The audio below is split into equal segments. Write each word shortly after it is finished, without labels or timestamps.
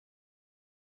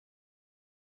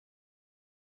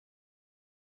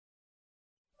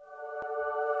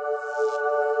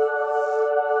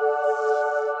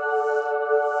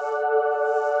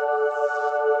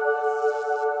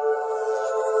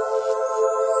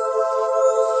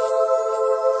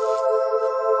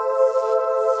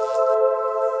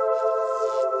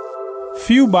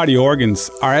Few body organs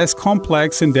are as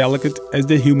complex and delicate as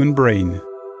the human brain.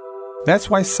 That's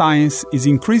why science is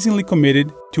increasingly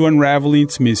committed to unraveling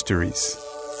its mysteries.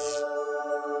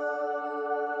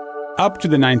 Up to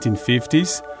the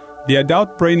 1950s, the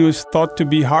adult brain was thought to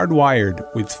be hardwired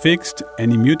with fixed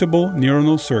and immutable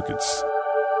neuronal circuits.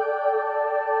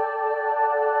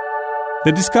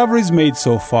 The discoveries made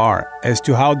so far as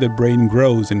to how the brain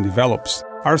grows and develops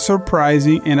are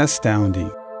surprising and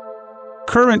astounding.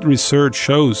 Current research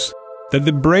shows that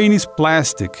the brain is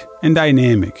plastic and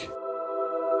dynamic,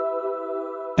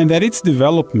 and that its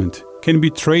development can be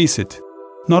traced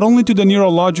not only to the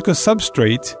neurological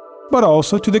substrate, but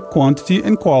also to the quantity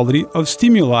and quality of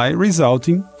stimuli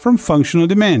resulting from functional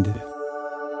demand.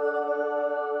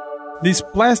 This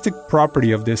plastic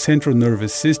property of the central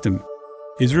nervous system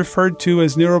is referred to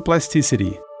as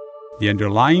neuroplasticity, the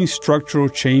underlying structural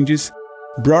changes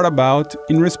brought about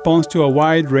in response to a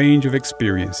wide range of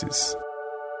experiences.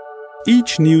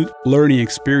 Each new learning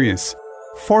experience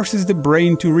forces the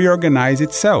brain to reorganize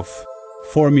itself,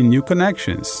 forming new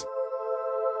connections.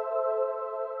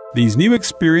 These new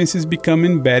experiences become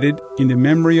embedded in the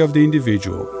memory of the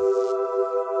individual.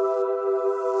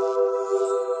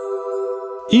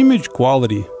 Image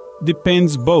quality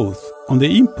depends both on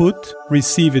the input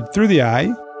received through the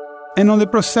eye and on the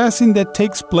processing that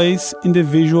takes place in the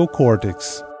visual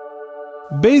cortex.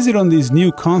 Based on this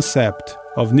new concept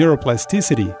of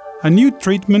neuroplasticity, a new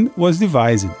treatment was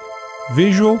devised: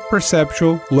 visual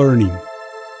perceptual learning.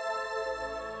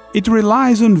 It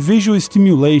relies on visual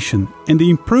stimulation and the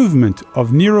improvement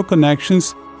of neural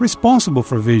connections responsible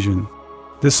for vision.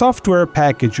 The software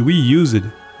package we used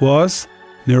was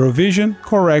Neurovision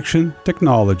Correction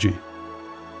Technology.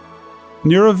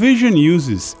 Neurovision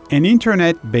uses an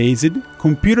internet-based,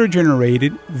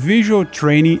 computer-generated visual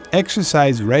training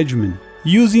exercise regimen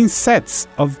using sets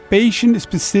of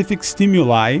patient-specific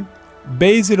stimuli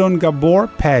based on Gabor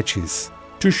patches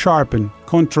to sharpen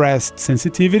contrast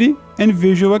sensitivity and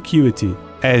visual acuity,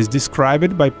 as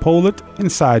described by Pollitt and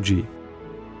Saji.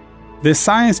 The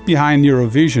science behind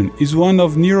Neurovision is one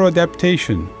of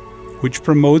neuroadaptation, which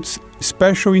promotes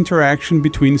special interaction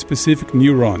between specific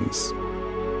neurons.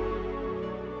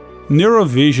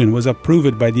 Neurovision was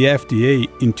approved by the FDA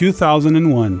in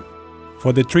 2001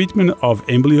 for the treatment of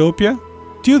amblyopia,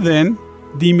 till then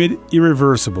deemed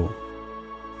irreversible.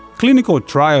 Clinical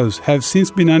trials have since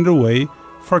been underway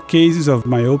for cases of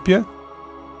myopia,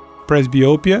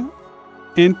 presbyopia,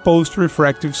 and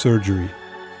post-refractive surgery.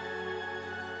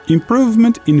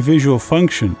 Improvement in visual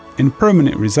function and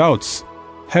permanent results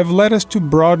have led us to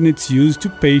broaden its use to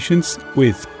patients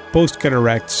with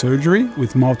post-cataract surgery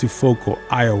with multifocal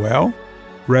IOL,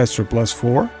 Restor Plus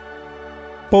 4,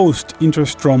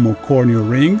 post-intrastromal corneal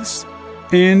rings,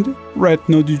 and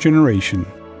retinal degeneration.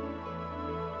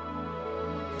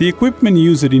 The equipment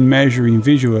used in measuring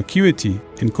visual acuity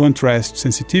and contrast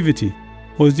sensitivity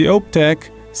was the Optec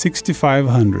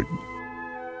 6500.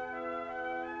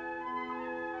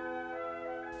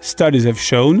 Studies have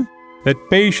shown that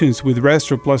patients with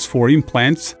Restor Plus 4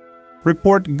 implants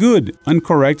report good,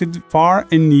 uncorrected far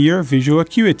and near visual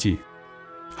acuity.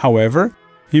 However,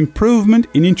 improvement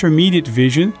in intermediate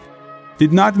vision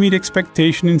did not meet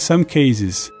expectation in some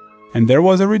cases, and there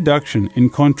was a reduction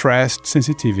in contrast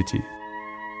sensitivity.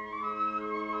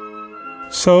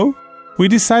 So, we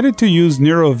decided to use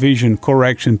Neurovision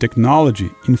correction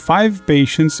technology in 5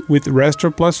 patients with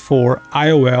Restor Plus 4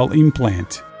 IOL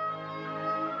implant.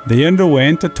 They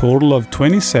underwent a total of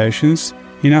 20 sessions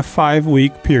in a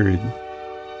 5-week period.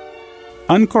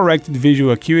 Uncorrected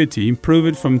visual acuity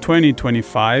improved from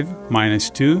 20/25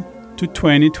 -2 to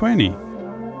 20/20,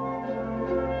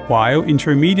 while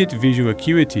intermediate visual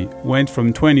acuity went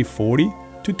from 20/40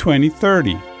 to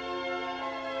 20/30.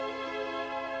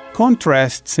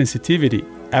 Contrast sensitivity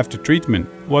after treatment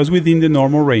was within the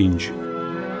normal range.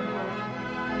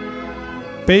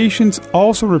 Patients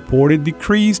also reported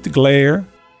decreased glare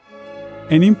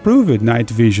and improved night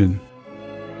vision.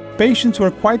 Patients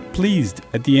were quite pleased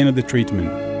at the end of the treatment.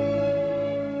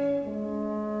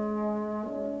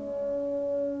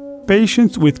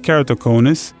 Patients with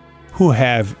keratoconus who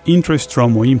have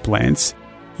intrastromal implants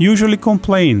usually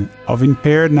complain of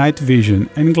impaired night vision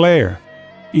and glare,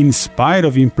 in spite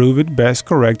of improved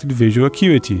best-corrected visual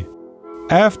acuity.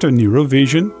 After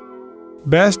Neurovision,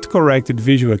 best-corrected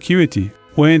visual acuity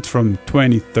went from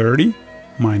 20/30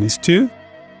 -2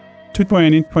 to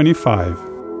 20/25.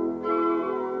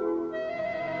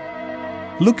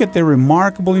 Look at the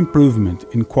remarkable improvement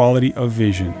in quality of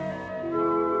vision.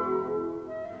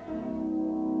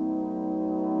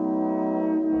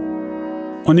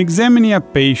 On examining a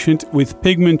patient with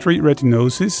pigmentary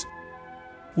retinosis,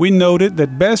 we noted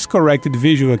that best corrected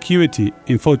visual acuity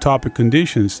in photopic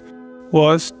conditions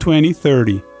was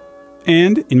 20/30,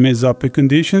 and in mesopic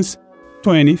conditions,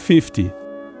 20/50.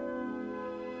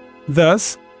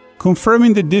 Thus,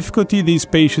 confirming the difficulty these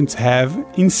patients have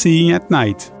in seeing at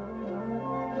night.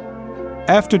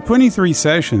 After 23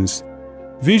 sessions,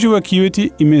 visual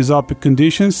acuity in mesopic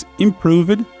conditions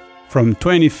improved from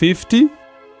 20/50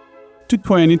 to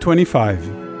 20/25.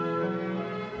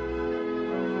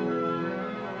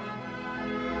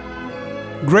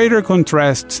 Greater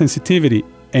contrast sensitivity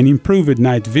and improved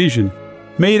night vision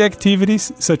made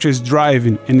activities such as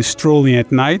driving and strolling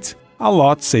at night a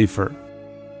lot safer.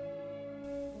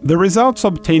 The results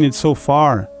obtained so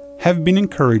far have been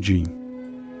encouraging.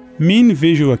 Mean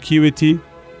visual acuity,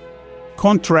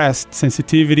 contrast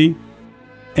sensitivity,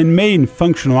 and main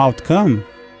functional outcome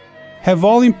have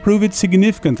all improved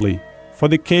significantly for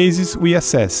the cases we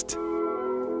assessed.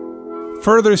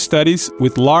 Further studies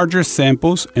with larger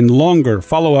samples and longer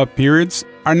follow-up periods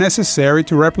are necessary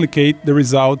to replicate the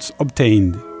results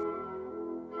obtained.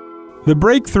 The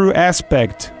breakthrough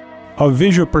aspect of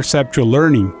visual perceptual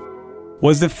learning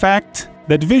was the fact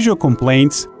that visual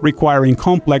complaints requiring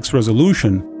complex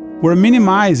resolution were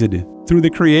minimized through the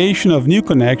creation of new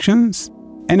connections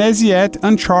and as yet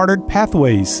uncharted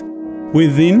pathways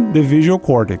within the visual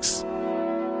cortex.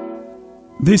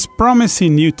 This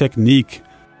promising new technique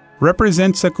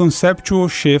represents a conceptual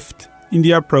shift in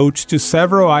the approach to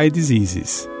several eye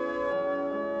diseases.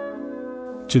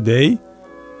 Today,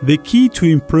 the key to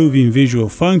improving visual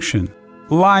function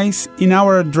lies in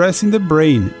our addressing the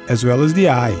brain as well as the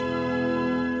eye.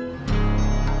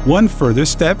 One further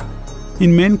step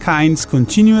in mankind's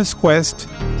continuous quest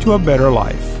to a better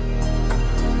life.